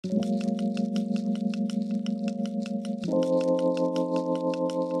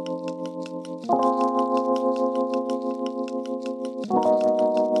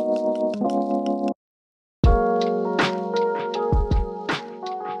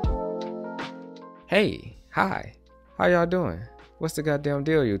Hey, hi, how y'all doing? What's the goddamn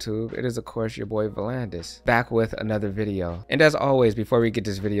deal, YouTube? It is of course your boy Vuhlandes, back with another video. And as always, before we get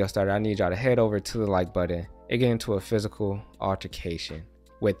this video started, I need y'all to head over to the like button and get into a physical altercation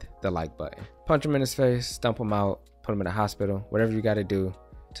with the like button. Punch him in his face, stump him out, put him in the hospital, whatever you gotta do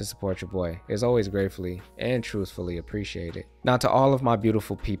to support your boy is always gratefully and truthfully appreciated. Now to all of my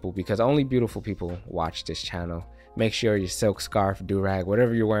beautiful people, because only beautiful people watch this channel, make sure your silk scarf, do-rag,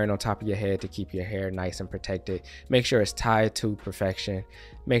 whatever you're wearing on top of your head to keep your hair nice and protected, make sure it's tied to perfection,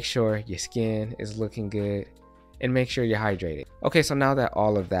 make sure your skin is looking good, and make sure you're hydrated. Okay, so now that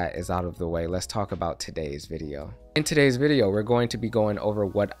all of that is out of the way, let's talk about today's video. In today's video, we're going to be going over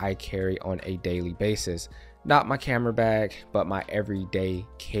what I carry on a daily basis. Not my camera bag, but my everyday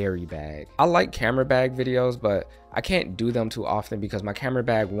carry bag. I like camera bag videos, but I can't do them too often because my camera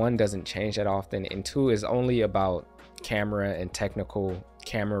bag, one, doesn't change that often, and two, is only about camera and technical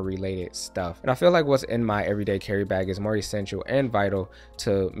camera related stuff. And I feel like what's in my everyday carry bag is more essential and vital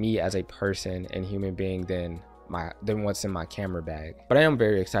to me as a person and human being than what's in my camera bag. But I am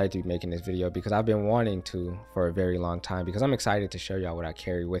very excited to be making this video because I've been wanting to for a very long time, because I'm excited to show y'all what I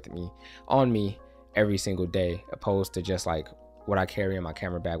carry with me on me every single day, opposed to just like what I carry in my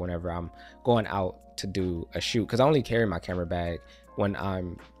camera bag whenever I'm going out to do a shoot, because I only carry my camera bag when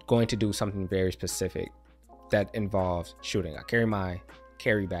I'm going to do something very specific that involves shooting. I carry my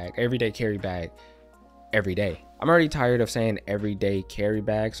carry bag, everyday carry bag, every day. I'm already tired of saying everyday carry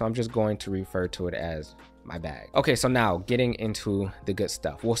bag, so I'm just going to refer to it as my bag. Okay, so now getting into the good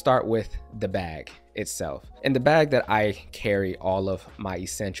stuff. We'll start with the bag itself. In the bag that I carry all of my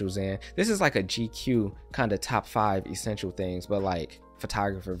essentials in, this is like a GQ kind of top 5 essential things, but like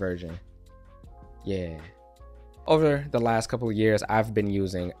photographer version. Yeah. Over the last couple of years, I've been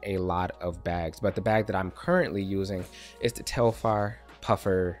using a lot of bags, but the bag that I'm currently using is the Telfar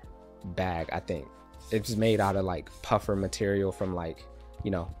puffer bag. I think it's made out of like puffer material from like, you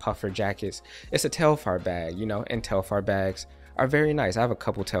know, puffer jackets. It's a Telfar bag, you know, and Telfar bags are very nice. I have a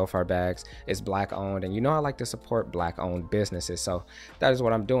couple Telfar bags. It's black owned, and you know I like to support black owned businesses, so that is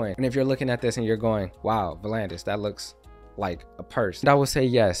what I'm doing. And if you're looking at this and you're going, wow, Vuhlandes, that looks like a purse, and I would say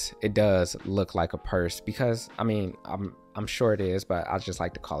yes, it does look like a purse, because I mean, I'm sure it is, but I just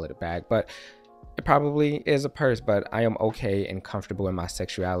like to call it a bag. But it probably is a purse, but I am okay and comfortable in my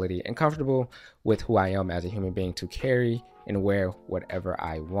sexuality and comfortable with who I am as a human being to carry and wear whatever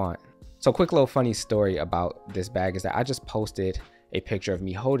I want. So quick little funny story about this bag is that I just posted a picture of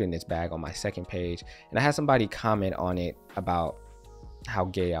me holding this bag on my second page, and I had somebody comment on it about how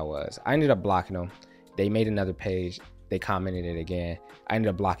gay I was. I ended up blocking them. They made another page. They commented it again. I ended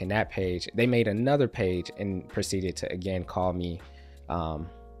up blocking that page. They made another page and proceeded to again call me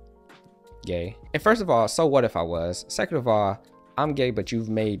gay. And first of all, so what if I was? Second of all, I'm gay, but you've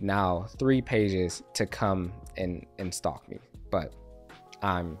made now 3 pages to come and stalk me. But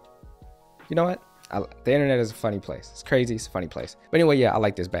you know what? The internet is a funny place. It's crazy. It's a funny place. But anyway, yeah, I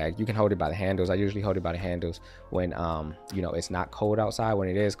like this bag. You can hold it by the handles. I usually hold it by the handles when, you know, it's not cold outside. When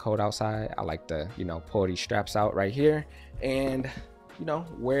it is cold outside, I like to, you know, pull these straps out right here and, you know,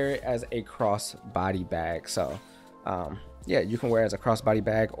 wear it as a crossbody bag. So, yeah, you can wear it as a crossbody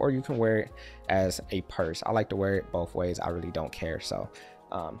bag, or you can wear it as a purse. I like to wear it both ways. I really don't care. So,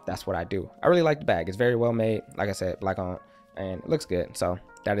 that's what I do. I really like the bag. It's very well made. Like I said, black on, and it looks good. So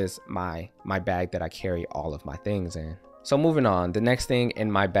that is my bag that I carry all of my things in. So moving on, the next thing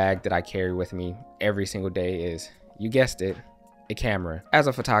in my bag that I carry with me every single day is, you guessed it, a camera. As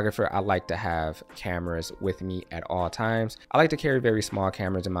a photographer, I like to have cameras with me at all times. I like to carry very small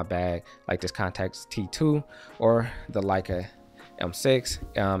cameras in my bag, like this Contax T2 or the Leica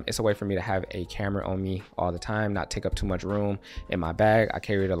M6. It's a way for me to have a camera on me all the time, not take up too much room in my bag. I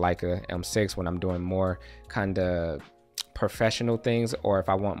carry the Leica M6 when I'm doing more kind of professional things, or if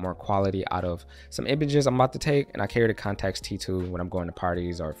I want more quality out of some images I'm about to take, and I carry the Contax T2 when I'm going to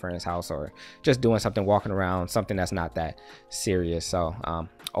parties or a friend's house or just doing something, walking around, something that's not that serious. So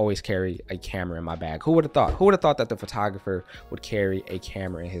always carry a camera in my bag. Who would have thought? Who would have thought that the photographer would carry a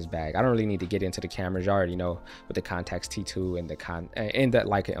camera in his bag? I don't really need to get into the cameras. You already know what the Contax T2 and that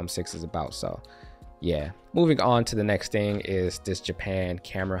Leica M6 is about. So yeah, moving on to the next thing is this Japan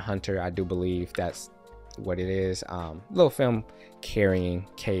camera hunter. I do believe that's what it is. Little film carrying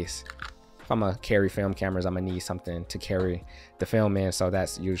case. If I'm gonna carry film cameras, I'm gonna need something to carry the film in, so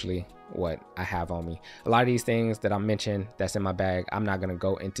that's usually what I have on me. A lot of these things that I mentioned that's in my bag, I'm not gonna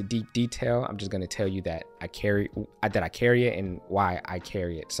go into deep detail. I'm just gonna tell you that I carry it and why I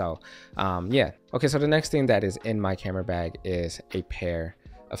carry it. So yeah, okay, so the next thing that is in my camera bag is a pair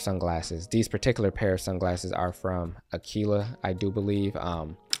of sunglasses. These particular pair of sunglasses are from Aquila, I do believe.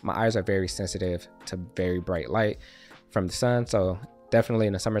 my eyes are very sensitive to very bright light from the sun. So definitely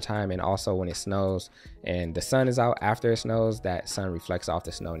in the summertime, and also when it snows and the sun is out after it snows, that sun reflects off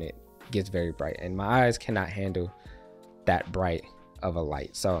the snow and it gets very bright, and my eyes cannot handle that bright of a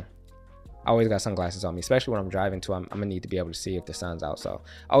light. So I always got sunglasses on me, especially when I'm driving too. I'm gonna need to be able to see if the sun's out, so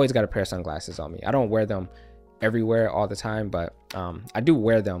I always got a pair of sunglasses on me. I don't wear them everywhere all the time, but I do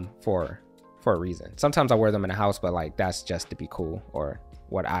wear them for a reason. Sometimes I wear them in the house, but like that's just to be cool, or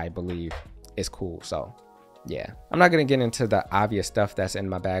what I believe is cool. So yeah, I'm not gonna get into the obvious stuff that's in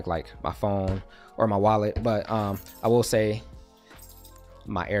my bag, like my phone or my wallet, but I will say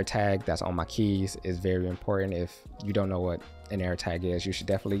my air tag that's on my keys is very important. If you don't know what an air tag is, you should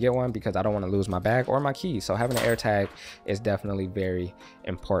definitely get one, because I don't want to lose my bag or my keys. So having an air tag is definitely very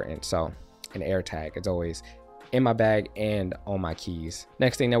important. So an air tag is always in my bag and on my keys.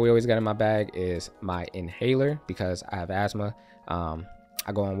 Next thing that we always got in my bag is my inhaler, because I have asthma.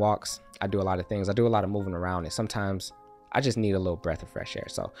 I go on walks, I do a lot of things, I do a lot of moving around, and sometimes I just need a little breath of fresh air.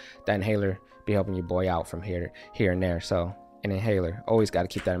 So that inhaler be helping your boy out from here and there. So an inhaler, always got to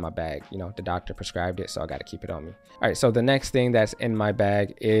keep that in my bag. You know, the doctor prescribed it, so I got to keep it on me. All right, so the next thing that's in my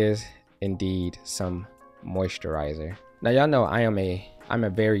bag is indeed some moisturizer. Now y'all know I'm a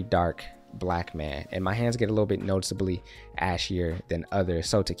very dark black man, and my hands get a little bit noticeably ashier than others.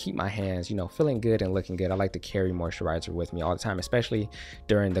 So to keep my hands, you know, feeling good and looking good, I like to carry moisturizer with me all the time, especially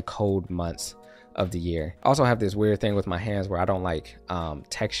during the cold months of the year. I also have this weird thing with my hands where I don't like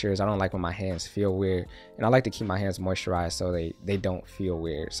textures. I don't like when my hands feel weird, and I like to keep my hands moisturized so they don't feel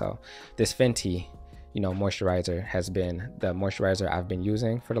weird. So this Fenty, you know, moisturizer has been the moisturizer I've been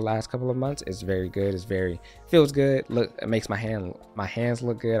using for the last couple of months. It's very good. It's feels good. Look, it makes my hands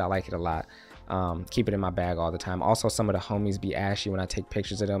look good. I like it a lot. Keep it in my bag all the time. Also, some of the homies be ashy when I take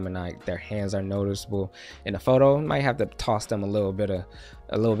pictures of them, and their hands are noticeable in the photo. Might have to toss them a little bit of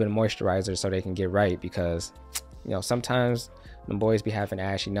moisturizer so they can get right, because you know, sometimes the boys be having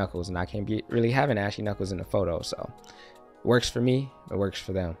ashy knuckles, and I can't be really having ashy knuckles in the photo. So works for me, it works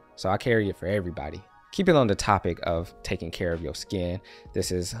for them. So I carry it for everybody. Keeping on the topic of taking care of your skin,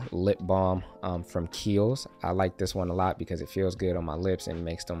 this is lip balm from Kiehl's. I like this one a lot because it feels good on my lips and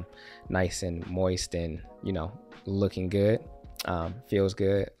makes them nice and moist and, you know, looking good. Feels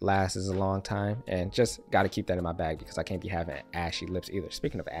good, lasts a long time, and just got to keep that in my bag because I can't be having ashy lips either.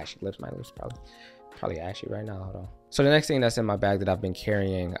 Speaking of ashy lips, my lips probably ashy right now. Hold on. So the next thing that's in my bag that I've been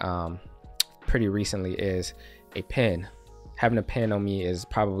carrying pretty recently is a pen. Having a pen on me is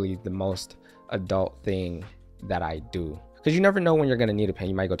probably the most adult thing that I do, because you never know when you're going to need a pen.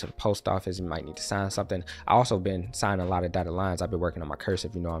 You might go to the post office, you might need to sign something. I also been signing a lot of dotted lines. I've been working on my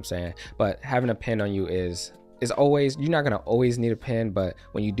cursive, you know what I'm saying? But having a pen on you is always, you're not going to always need a pen, but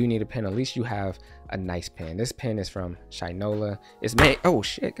when you do need a pen, at least you have a nice pen. This pen is from Shinola. It's made, oh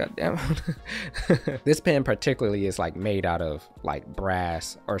shit, goddamn. This pen particularly is like made out of like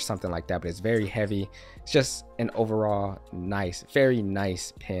brass or something like that, but it's very heavy. It's just an overall nice, very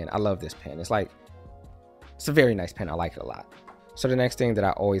nice pen. I love this pen. It's a very nice pen. I like it a lot. So the next thing that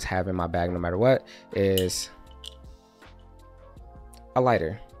I always have in my bag, no matter what, is a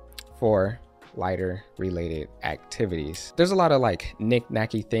lighter for lighter related activities. There's a lot of like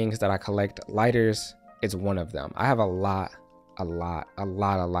knick-knacky things that I collect. Lighters is one of them. I have a lot of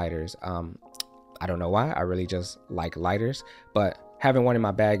lighters. I don't know why. I really just like lighters, but having one in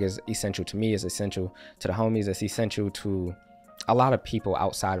my bag is essential to me, is essential to the homies, it's essential to a lot of people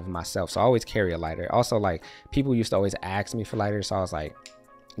outside of myself. So I always carry a lighter. Also, like, people used to always ask me for lighters, so I was like,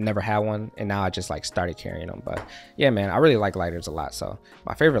 never had one, and now I just like started carrying them. But yeah, man, I really like lighters a lot. So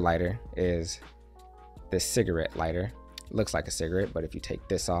my favorite lighter is this cigarette lighter. It looks like a cigarette, but if you take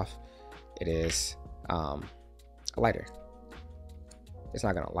this off, it is a lighter. It's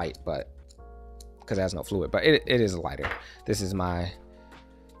not gonna light, but because it has no fluid, but it is a lighter. This is my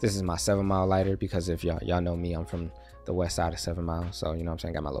 7 Mile lighter, because if y'all know me, I'm from the west side of 7 Mile, so you know what I'm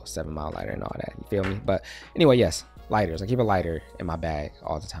saying, got my little 7 Mile lighter and all that, you feel me? But anyway, yes, lighters. I keep a lighter in my bag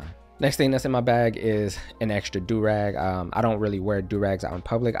all the time. Next thing that's in my bag is an extra do-rag. I don't really wear do-rags out in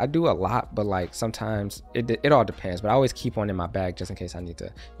public. I do a lot, but like sometimes it all depends, but I always keep one in my bag just in case I need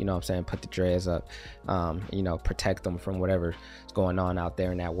to, you know what I'm saying, put the dreads up, you know, protect them from whatever's going on out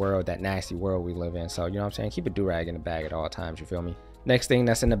there in that world, that nasty world we live in. So, you know what I'm saying, keep a do-rag in the bag at all times, you feel me? Next thing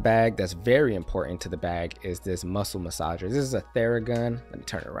that's in the bag that's very important to the bag is this muscle massager. This is a Theragun. Let me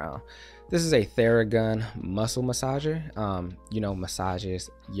turn it around. This is a Theragun muscle massager. You know, massages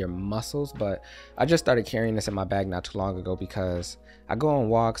your muscles, but I just started carrying this in my bag not too long ago because I go on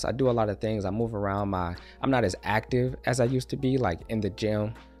walks, I do a lot of things, I move around. I'm not as active as I used to be, like in the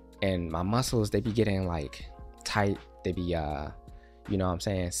gym, and my muscles, they be getting like tight. They be you know what I'm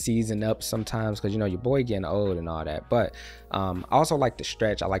saying, season up sometimes, because you know your boy getting old and all that. But I also like to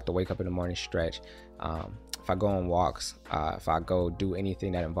stretch. I like to wake up in the morning, stretch. If I go on walks, if I go do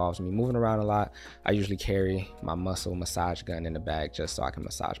anything that involves me moving around a lot, I usually carry my muscle massage gun in the bag just so I can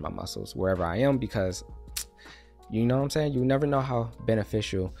massage my muscles wherever I am, because you know what I'm saying, you never know how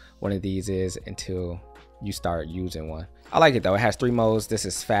beneficial one of these is until you start using one. I like it though. It has 3 modes. This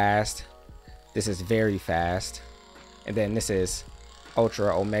is fast, this is very fast, and then this is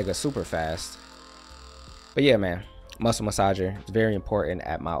ultra omega super fast. But yeah, man, muscle massager is very important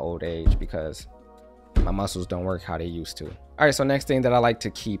at my old age because my muscles don't work how they used to. All right, so next thing that I like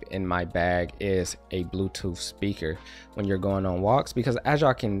to keep in my bag is a Bluetooth speaker when you're going on walks, because as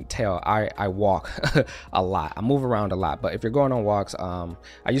y'all can tell, I walk a lot. I move around a lot. But if you're going on walks, I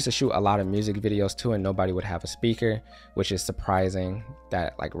used to shoot a lot of music videos too, and nobody would have a speaker, which is surprising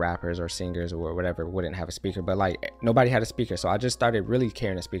that like rappers or singers or whatever wouldn't have a speaker. But like nobody had a speaker, so I just started really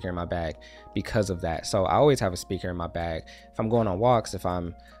carrying a speaker in my bag because of that. So I always have a speaker in my bag if I'm going on walks, if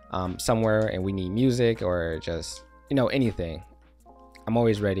I'm somewhere and we need music or just, you know, anything. I'm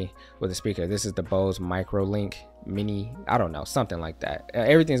always ready with a speaker. This is the Bose Microlink Mini, I don't know, something like that.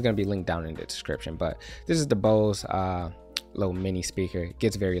 Everything's gonna be linked down in the description, but this is the Bose little mini speaker. It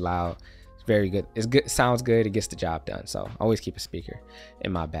gets very loud. It's very good. It's good, sounds good, it gets the job done. So I always keep a speaker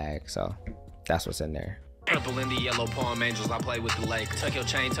in my bag. So that's what's in there. Purple in the yellow palm angels, I play with the lake. Tuck your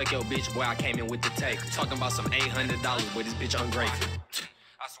chain, tuck your bitch, boy, I came in with the take. Talking about some $800 with this bitch ungrateful.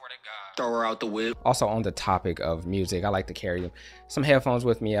 I swear to God. Throw her out the whip. Also on the topic of music, I like to carry some headphones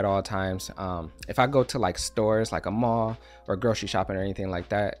with me at all times. If I go to like stores, like a mall or grocery shopping or anything like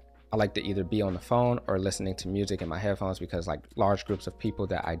that, I like to either be on the phone or listening to music in my headphones, because like large groups of people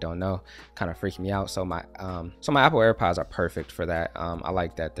that I don't know kind of freak me out. So my Apple AirPods are perfect for that. I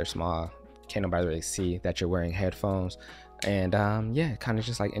like that they're small. Can't nobody really see that you're wearing headphones. And yeah, kind of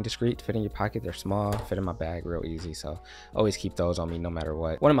just like indiscreet, fit in your pocket. They're small, fit in my bag real easy. So always keep those on me no matter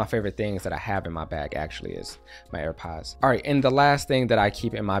what. One of my favorite things that I have in my bag actually is my AirPods. All right, and the last thing that I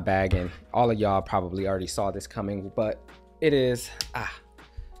keep in my bag, and all of y'all probably already saw this coming, but it is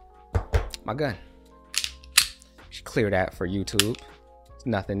my gun. Should clear that for YouTube. There's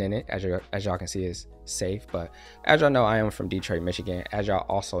nothing in it, as y'all can see, is safe. But as y'all know, I am from Detroit, Michigan. As y'all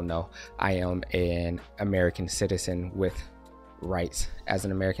also know, I am an American citizen with rights. As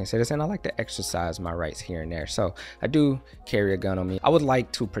an American citizen, I like to exercise my rights here and there. So I do carry a gun on me. I would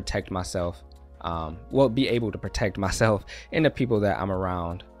like to protect myself, be able to protect myself and the people that I'm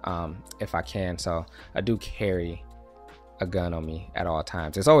around if I can. So I do carry a gun on me at all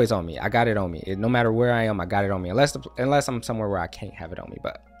times. It's always on me. I got it on me. No matter where I am, I got it on me, unless I'm somewhere where I can't have it on me.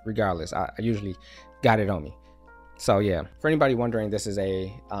 But regardless, I usually got it on me. So yeah, for anybody wondering, this is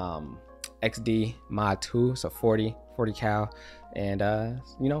a XD Mod 2, so 40 cal, and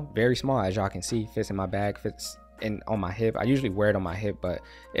you know, very small, as y'all can see. Fits in my bag, fits in on my hip. I usually wear it on my hip, but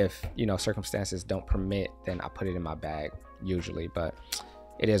if you know circumstances don't permit, then I put it in my bag usually. But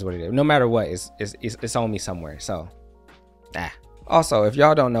it is what it is. No matter what, it's on me somewhere. So also, if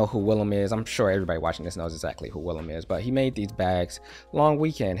y'all don't know who Willem is, I'm sure everybody watching this knows exactly who Willem is, but he made these bags. Long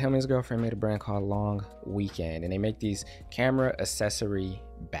Weekend, him and his girlfriend made a brand called Long Weekend, and they make these camera accessory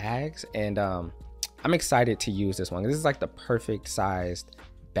bags. And I'm excited to use this one. This is like the perfect sized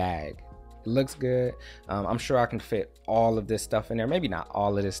bag. It looks good. I'm sure I can fit all of this stuff in there. Maybe not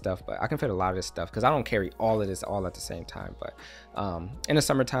all of this stuff, but I can fit a lot of this stuff because I don't carry all of this all at the same time. But in the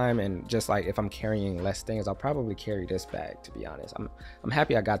summertime, and just like if I'm carrying less things, I'll probably carry this bag, to be honest. I'm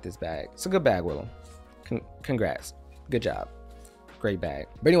happy I got this bag. It's a good bag, Willem. Congrats. Good job. Great bag.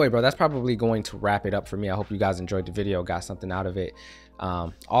 But anyway, bro, that's probably going to wrap it up for me. I hope you guys enjoyed the video, got something out of it.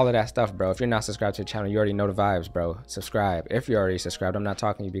 All of that stuff, bro. If you're not subscribed to the channel, you already know the vibes, bro. Subscribe. If you're already subscribed, I'm not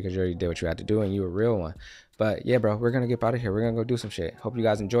talking to you because you already did what you had to do and you a real one. But yeah, bro, we're gonna get out of here. We're gonna go do some shit. Hope you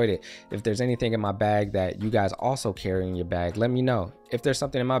guys enjoyed it. If there's anything in my bag that you guys also carry in your bag, let me know. If there's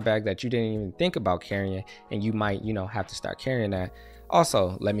something in my bag that you didn't even think about carrying and you might, you know, have to start carrying that,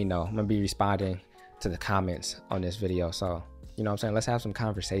 also let me know. I'm gonna be responding to the comments on this video. So, you know what I'm saying? Let's have some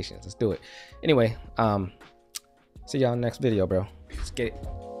conversations. Let's do it. Anyway, see y'all in the next video, bro. Let's get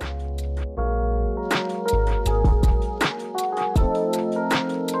it.